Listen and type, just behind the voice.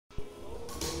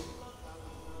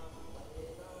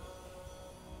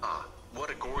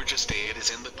gorgeous day it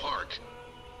is in the park.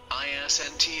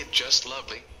 ISNT, it's just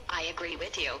lovely. I agree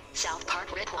with you, South Park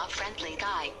ripoff friendly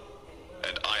guy.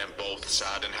 And I am both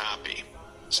sad and happy.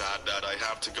 Sad that I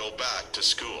have to go back to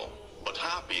school, but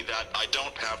happy that I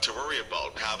don't have to worry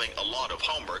about having a lot of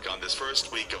homework on this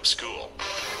first week of school.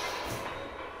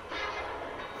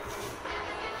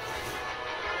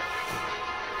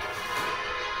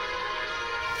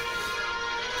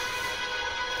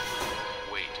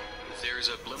 Wait, there's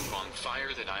a blimp on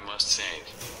fire that I must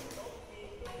save.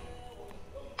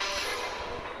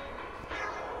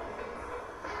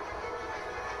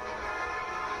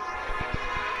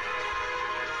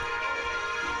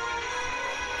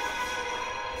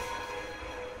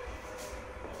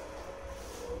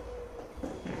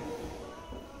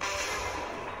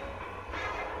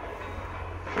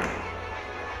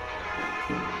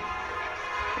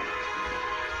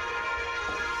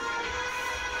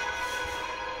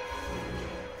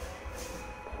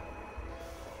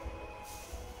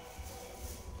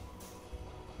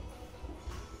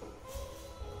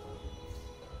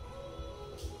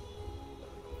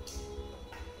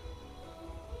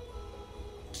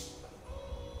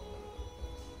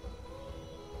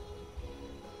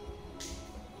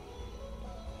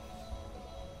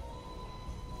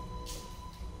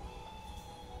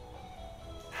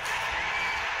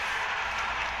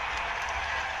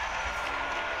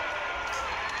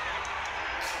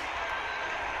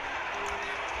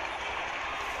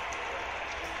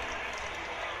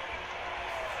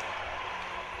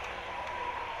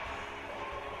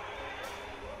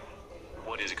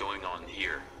 What is going on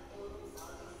here?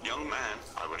 Young man,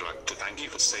 I would like to thank you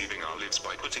for saving our lives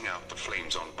by putting out the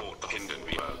flames on board the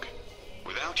Hindenburg.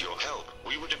 Without your help,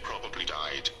 we would have probably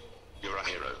died. You're a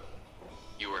hero.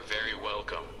 You are very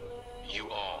welcome. You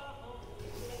all.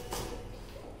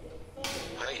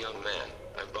 Hi, young man.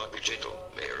 I'm Bobby Jittle,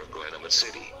 Mayor of Glenhammond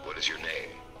City. What is your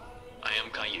name? I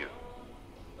am Caillou.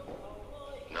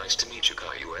 Nice to meet you,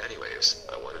 Caillou. Anyways,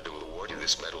 I wanted to award you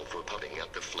this medal for putting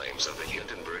out the flames of the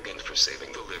Hindenburg and for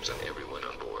saving the lives of everyone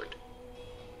on board.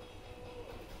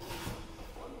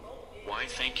 Why,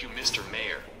 thank you, Mr.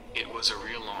 Mayor. It was a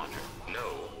real honor.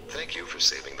 No, thank you for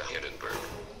saving the Hindenburg.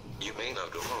 You may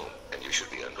not go home, and you should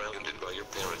be ungrounded by your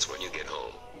parents when you get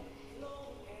home.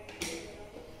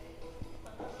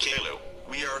 Caillou,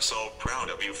 we are so proud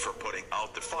of you for putting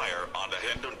out the fire on the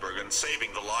Hindenburg and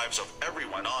saving the lives of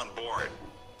everyone on board.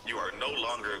 You are no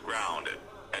longer grounded,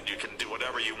 and you can do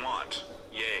whatever you want.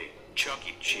 Yay, Chuck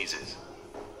E. Cheeses.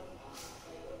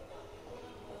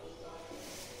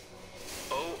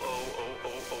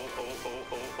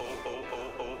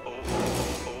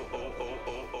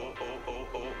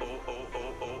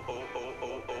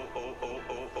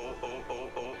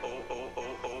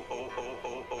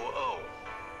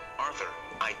 Arthur,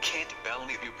 I can't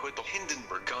believe you put the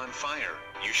Hindenburg on fire.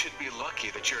 You should be lucky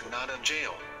that you're not in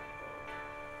jail.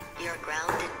 You're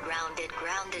grounded, grounded,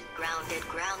 grounded, grounded,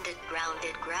 grounded,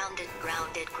 grounded, grounded,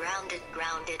 grounded, grounded,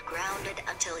 grounded, grounded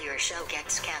until your show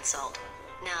gets cancelled.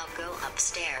 Now go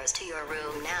upstairs to your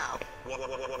room now.